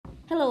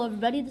Hello,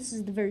 everybody. This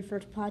is the very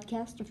first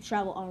podcast of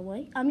Travel Our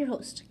Way. I'm your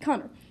host,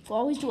 Connor. We'll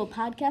always do a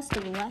podcast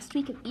in the last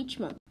week of each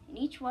month. In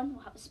each one,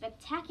 we'll have a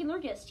spectacular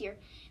guest here.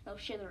 They'll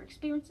share their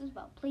experiences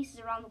about places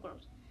around the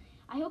world.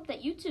 I hope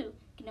that you, too,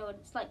 can know what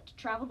it's like to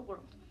travel the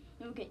world.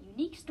 You'll get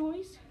unique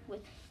stories with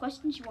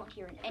questions you won't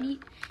hear in any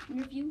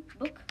interview,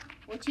 book,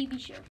 or TV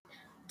show.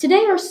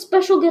 Today, our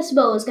special guest,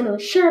 Bo, is going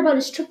to share about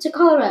his trip to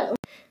Colorado.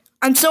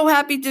 I'm so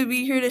happy to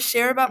be here to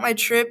share about my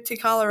trip to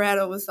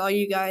Colorado with all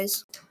you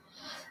guys.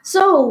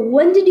 So,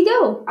 when did you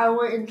go? I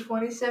went in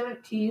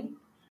 2017.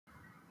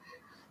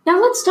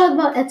 Now let's talk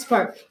about Etz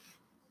Park.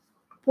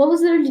 What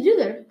was there to do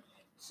there?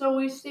 So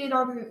we stayed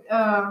on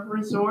a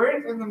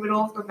resort in the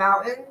middle of the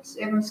mountains,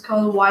 and it's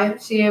called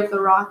YMCA of the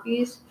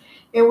Rockies.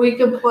 And we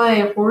could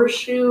play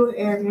horseshoe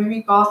and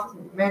mini golf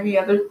and many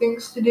other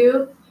things to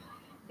do.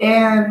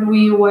 And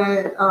we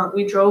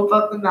drove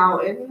up the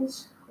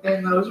mountains,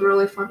 and that was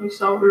really fun. We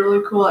saw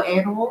really cool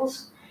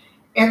animals.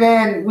 And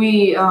then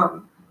we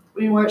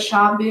went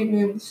shopping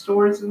in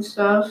stores and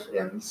stuff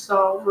and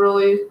saw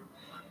really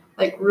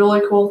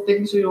cool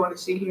things we want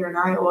to see here in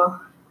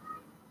Iowa.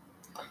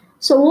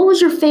 So what was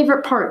your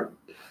favorite part?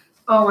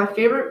 Oh, my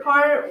favorite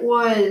part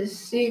was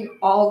seeing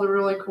all the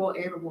really cool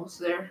animals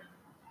there.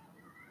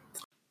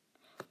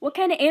 What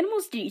kind of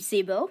animals did you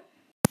see, Bill?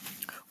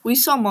 We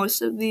saw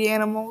most of the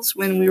animals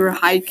when we were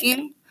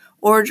hiking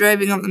or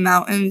driving up the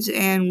mountains,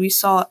 and we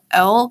saw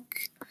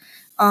elk,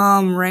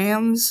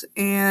 rams,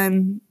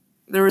 and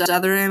there was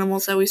other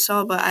animals that we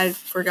saw, but I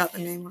forgot the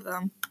name of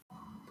them.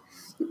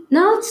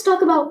 Now let's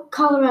talk about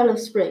Colorado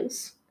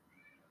Springs.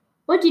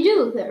 What did you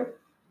do there?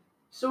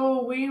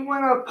 So we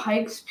went up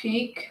Pikes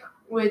Peak,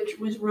 which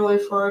was really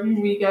fun.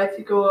 We got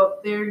to go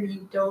up there and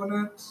eat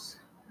donuts,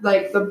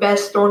 like the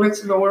best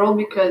donuts in the world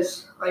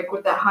because,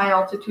 with that high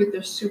altitude,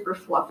 they're super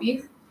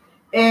fluffy.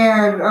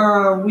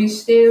 And we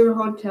stayed in a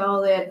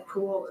hotel. They had a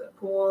pool,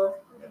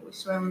 and we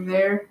swam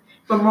there.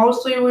 But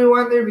mostly we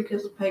went there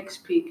because of Pikes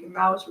Peak, and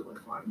that was really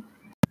fun.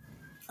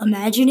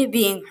 Imagine it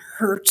being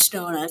Hertz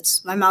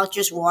donuts. My mouth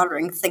just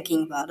watering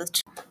thinking about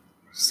it.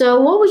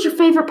 So what was your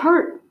favorite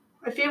part?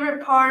 My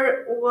favorite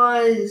part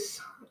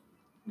was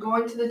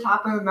going to the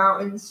top of the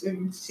mountains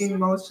and seeing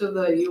most of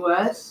the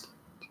U.S.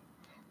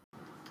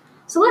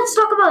 So let's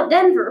talk about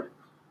Denver.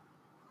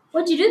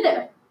 What'd you do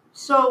there?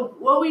 So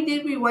what we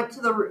did, we went to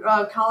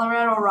the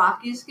Colorado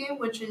Rockies game,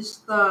 which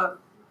is the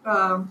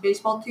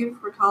baseball team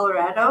for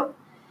Colorado.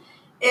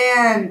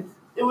 And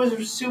it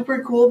was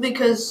super cool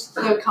because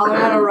the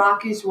Colorado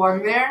Rockies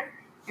won there,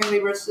 and they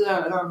versus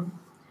the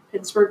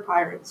Pittsburgh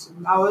Pirates.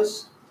 And that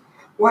was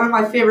one of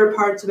my favorite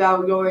parts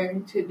about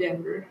going to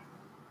Denver.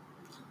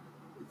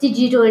 Did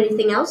you do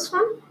anything else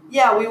fun?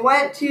 Yeah, we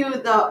went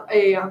to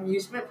a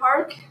amusement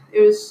park.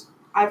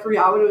 I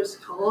forgot what it was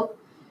called,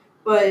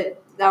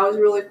 but that was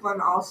really fun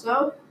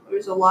also.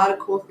 There's a lot of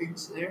cool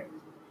things there.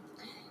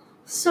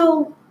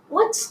 So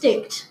what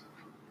stinked?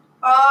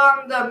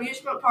 The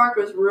amusement park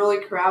was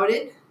really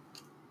crowded,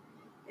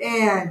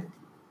 and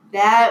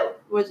that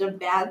was a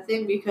bad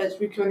thing because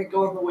we couldn't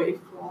go in the wave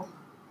pool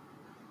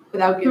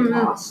without getting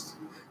lost.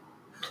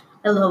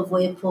 I love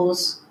wave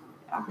pools.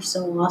 They're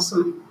so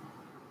awesome.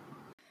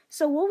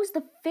 So what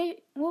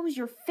was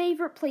your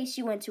favorite place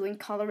you went to in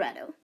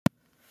Colorado?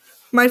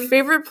 My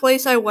favorite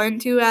place I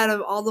went to out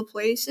of all the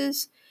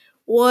places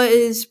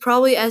was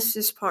probably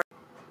Estes Park.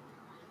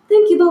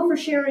 Thank you both for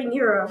sharing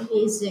your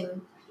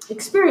amazing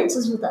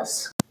experiences with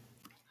us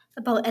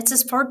About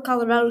Estes Park,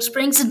 Colorado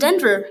Springs, and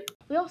Denver.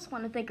 We also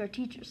want to thank our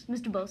teachers,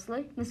 Mr.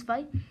 Bosley, Ms.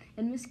 Veit,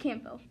 and Ms.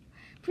 Campbell.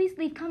 Please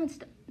leave comments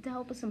to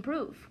help us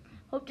improve.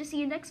 Hope to see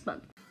you next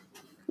month.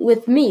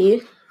 With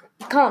me,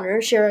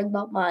 Connor, sharing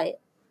about my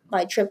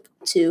trip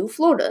to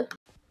Florida.